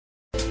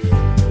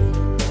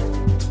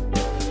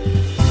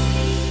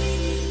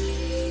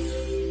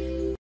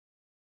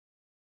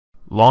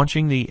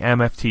Launching the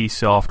MFT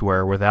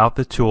software without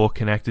the tool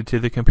connected to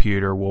the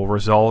computer will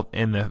result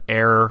in the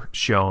error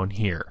shown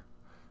here.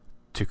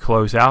 To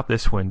close out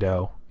this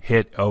window,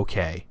 hit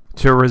OK.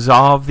 To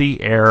resolve the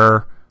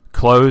error,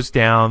 close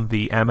down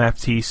the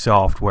MFT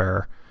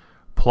software,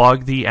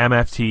 plug the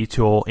MFT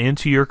tool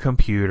into your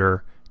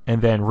computer,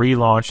 and then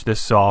relaunch the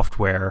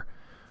software.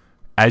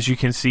 As you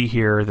can see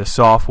here, the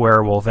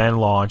software will then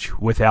launch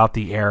without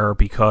the error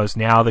because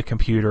now the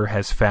computer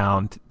has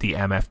found the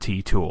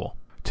MFT tool.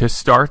 To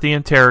start the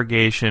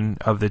interrogation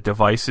of the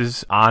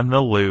devices on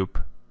the loop,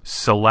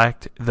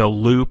 select the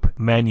Loop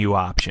menu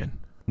option.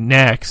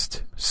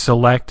 Next,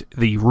 select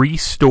the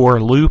Restore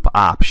Loop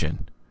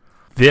option.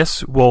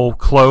 This will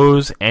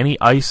close any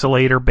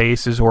isolator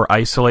bases or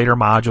isolator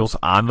modules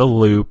on the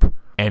loop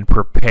and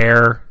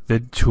prepare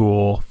the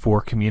tool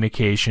for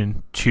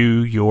communication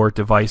to your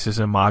devices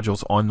and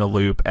modules on the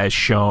loop as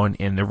shown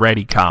in the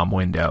ReadyCom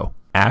window.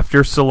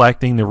 After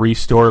selecting the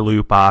Restore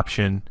Loop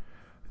option,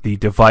 the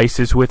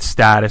Devices with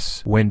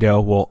Status window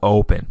will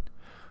open.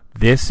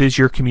 This is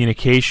your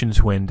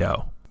communications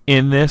window.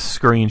 In this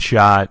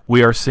screenshot,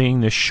 we are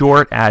seeing the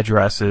short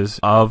addresses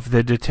of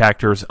the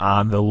detectors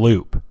on the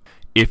loop.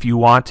 If you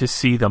want to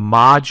see the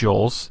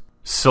modules,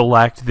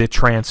 select the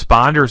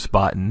Transponders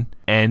button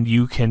and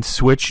you can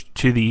switch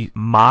to the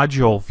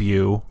module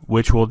view,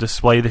 which will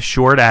display the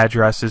short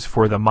addresses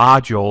for the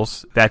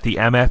modules that the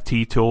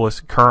MFT tool is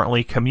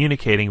currently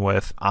communicating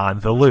with on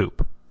the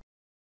loop.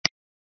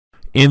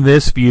 In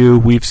this view,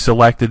 we've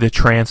selected the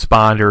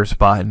Transponders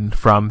button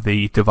from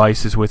the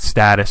Devices with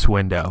Status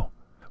window.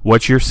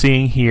 What you're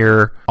seeing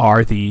here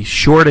are the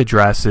short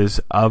addresses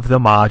of the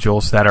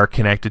modules that are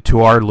connected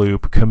to our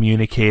loop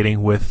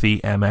communicating with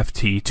the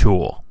MFT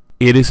tool.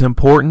 It is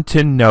important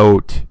to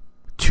note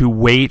to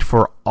wait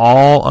for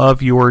all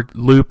of your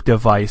loop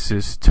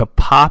devices to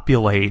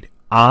populate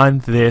on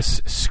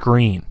this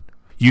screen.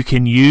 You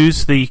can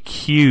use the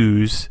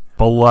queues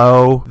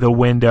below the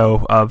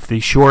window of the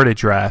short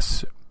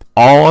address.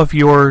 All of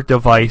your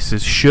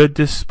devices should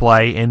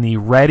display in the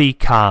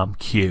ReadyCom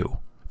queue.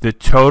 The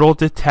total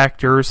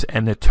detectors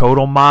and the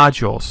total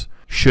modules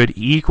should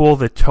equal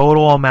the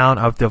total amount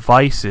of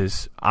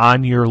devices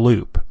on your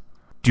loop.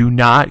 Do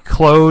not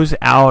close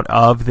out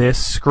of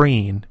this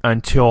screen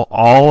until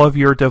all of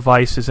your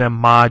devices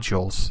and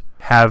modules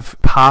have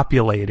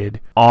populated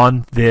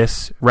on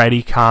this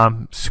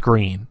ReadyCom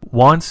screen.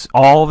 Once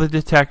all the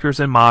detectors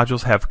and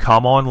modules have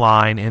come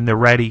online in the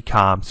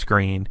ReadyCom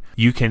screen,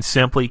 you can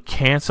simply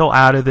cancel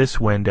out of this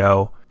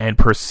window and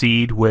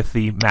proceed with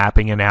the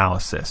mapping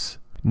analysis.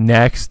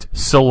 Next,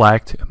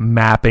 select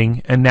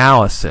Mapping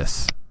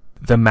Analysis.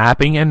 The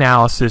Mapping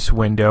Analysis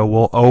window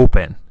will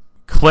open.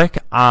 Click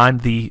on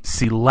the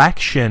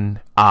Selection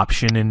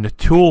option in the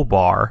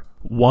toolbar.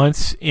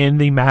 Once in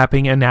the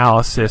Mapping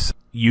Analysis,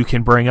 you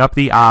can bring up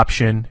the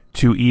option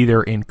to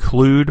either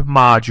include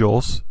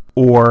modules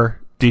or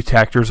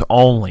detectors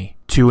only.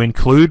 To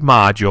include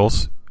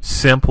modules,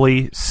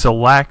 simply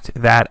select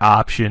that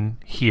option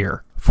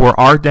here. For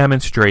our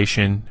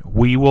demonstration,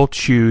 we will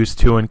choose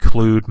to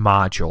include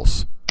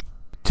modules.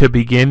 To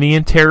begin the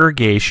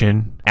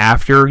interrogation,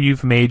 after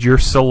you've made your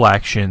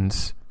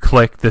selections,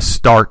 click the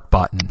Start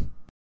button.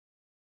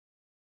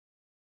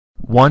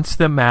 Once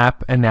the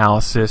map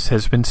analysis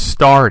has been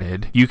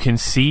started, you can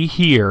see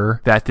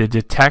here that the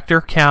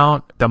detector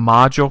count, the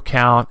module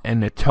count,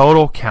 and the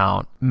total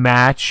count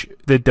match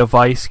the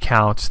device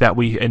counts that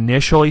we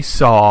initially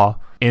saw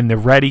in the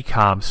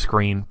ReadyCom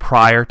screen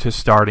prior to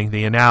starting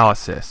the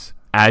analysis.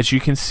 As you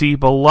can see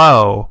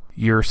below,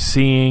 you're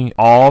seeing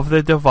all of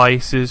the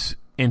devices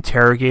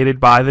interrogated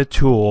by the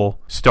tool,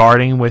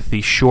 starting with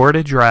the short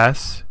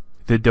address,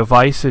 the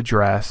device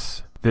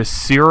address, the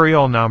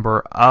serial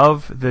number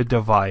of the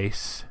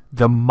device,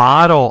 the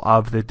model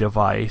of the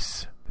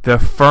device, the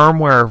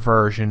firmware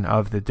version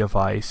of the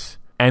device,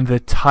 and the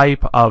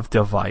type of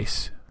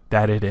device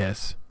that it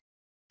is.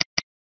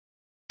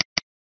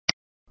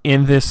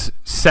 In this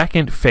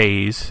second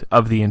phase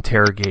of the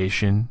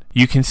interrogation,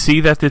 you can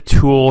see that the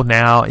tool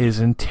now is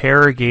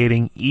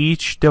interrogating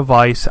each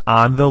device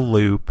on the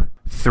loop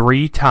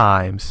 3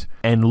 times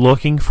and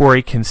looking for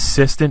a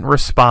consistent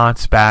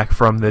response back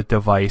from the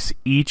device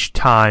each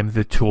time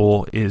the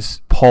tool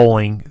is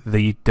polling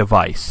the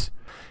device.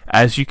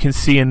 As you can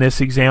see in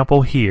this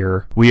example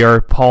here, we are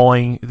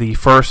polling the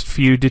first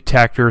few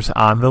detectors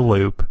on the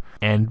loop,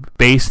 and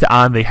based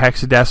on the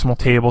hexadecimal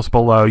tables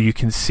below, you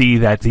can see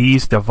that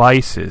these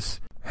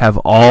devices have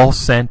all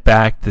sent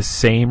back the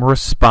same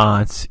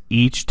response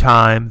each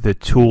time the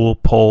tool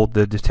polled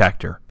the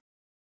detector.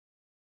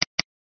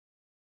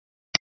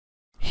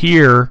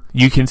 Here,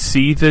 you can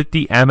see that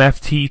the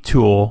MFT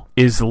tool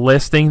is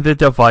listing the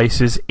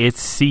devices it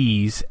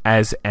sees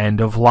as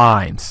end of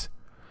lines.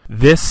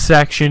 This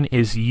section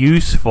is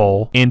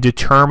useful in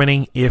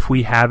determining if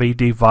we have a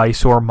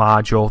device or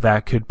module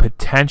that could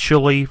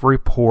potentially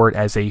report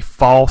as a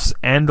false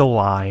end of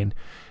line,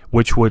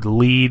 which would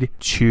lead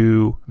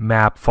to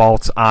map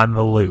faults on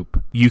the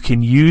loop. You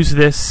can use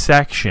this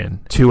section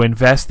to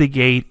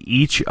investigate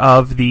each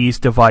of these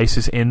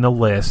devices in the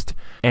list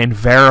and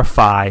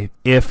verify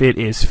if it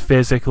is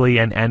physically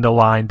an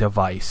end-of-line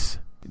device.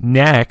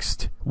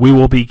 Next, we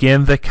will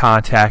begin the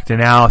contact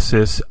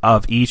analysis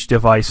of each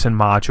device and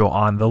module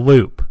on the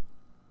loop.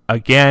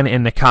 Again,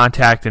 in the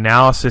contact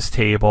analysis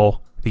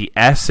table, the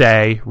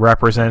SA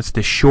represents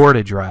the short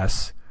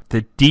address,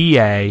 the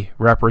DA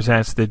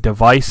represents the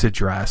device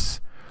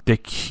address, the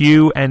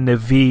Q and the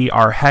V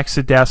are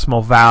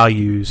hexadecimal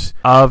values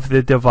of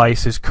the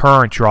device's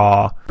current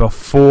draw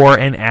before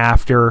and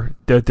after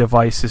the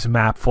device's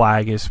map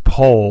flag is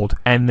pulled,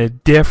 and the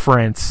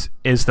difference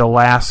is the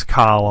last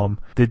column.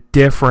 The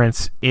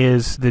difference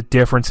is the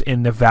difference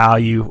in the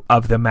value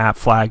of the map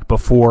flag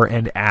before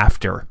and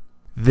after.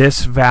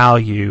 This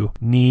value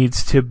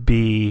needs to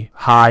be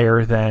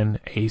higher than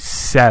a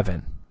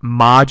 7.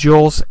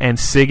 Modules and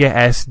SIGA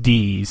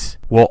SDs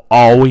will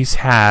always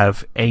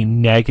have a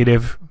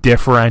negative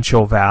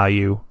differential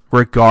value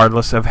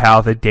regardless of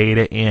how the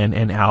data in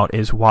and out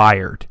is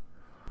wired.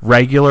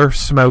 Regular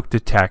smoke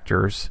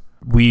detectors,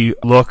 we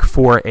look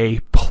for a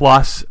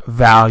plus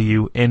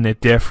value in the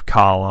diff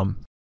column.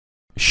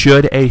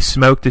 Should a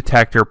smoke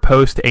detector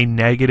post a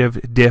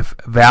negative diff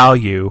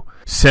value,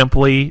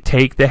 simply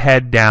take the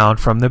head down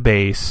from the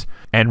base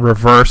and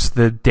reverse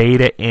the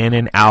data in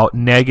and out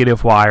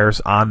negative wires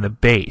on the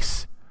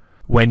base.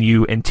 When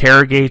you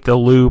interrogate the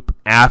loop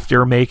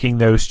after making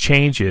those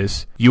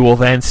changes, you will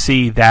then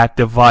see that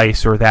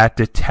device or that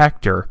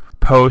detector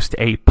post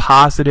a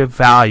positive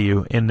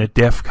value in the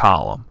diff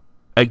column.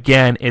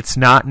 Again, it's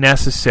not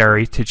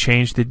necessary to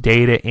change the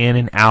data in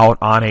and out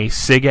on a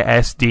SIGA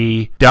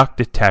SD duct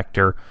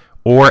detector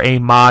or a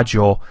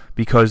module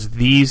because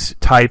these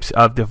types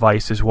of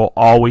devices will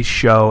always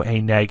show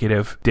a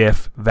negative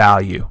diff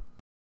value.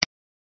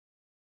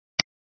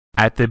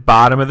 At the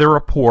bottom of the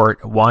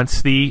report,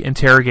 once the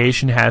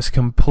interrogation has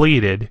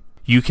completed,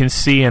 you can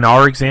see in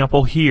our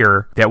example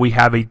here that we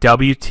have a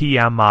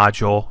WTM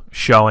module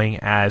showing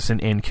as an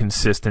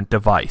inconsistent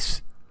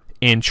device.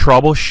 In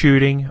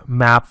troubleshooting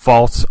map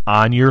faults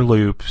on your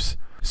loops,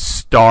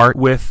 start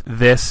with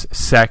this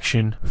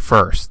section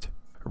first.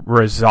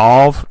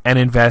 Resolve and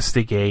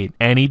investigate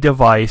any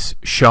device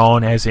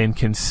shown as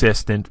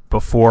inconsistent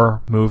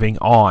before moving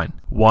on.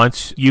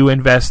 Once you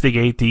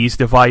investigate these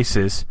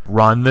devices,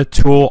 run the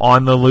tool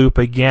on the loop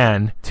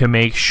again to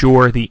make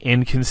sure the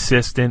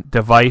inconsistent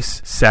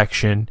device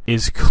section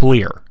is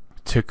clear.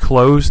 To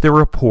close the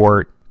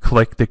report,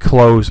 click the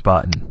Close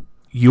button.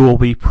 You will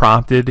be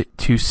prompted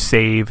to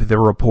save the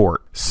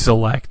report.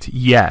 Select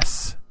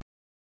Yes.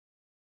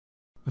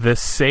 The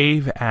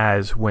Save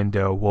As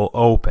window will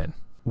open.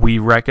 We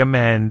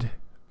recommend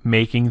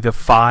making the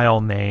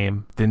file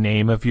name the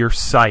name of your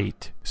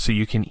site so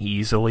you can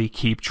easily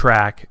keep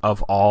track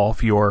of all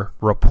of your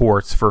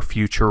reports for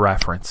future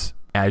reference.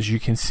 As you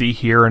can see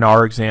here in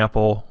our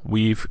example,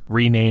 we've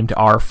renamed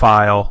our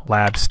file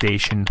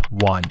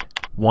LabStation1.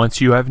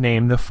 Once you have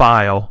named the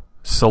file,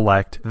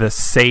 select the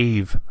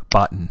Save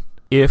button.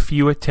 If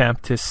you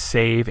attempt to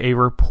save a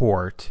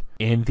report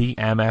in the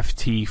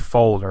MFT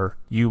folder,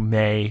 you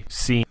may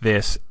see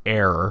this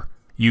error.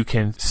 You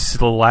can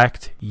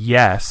select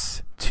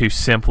Yes to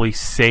simply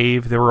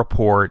save the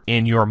report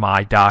in your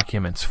My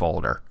Documents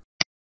folder.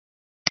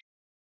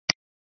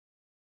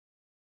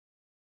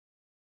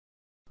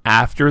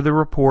 After the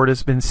report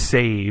has been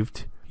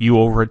saved, you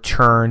will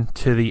return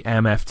to the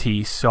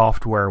MFT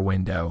software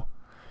window.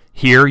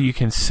 Here you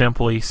can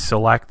simply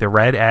select the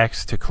red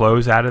X to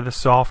close out of the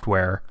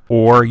software,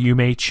 or you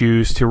may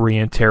choose to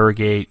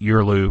reinterrogate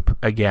your loop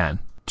again.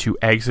 To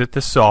exit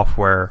the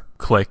software,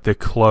 click the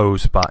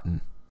Close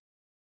button.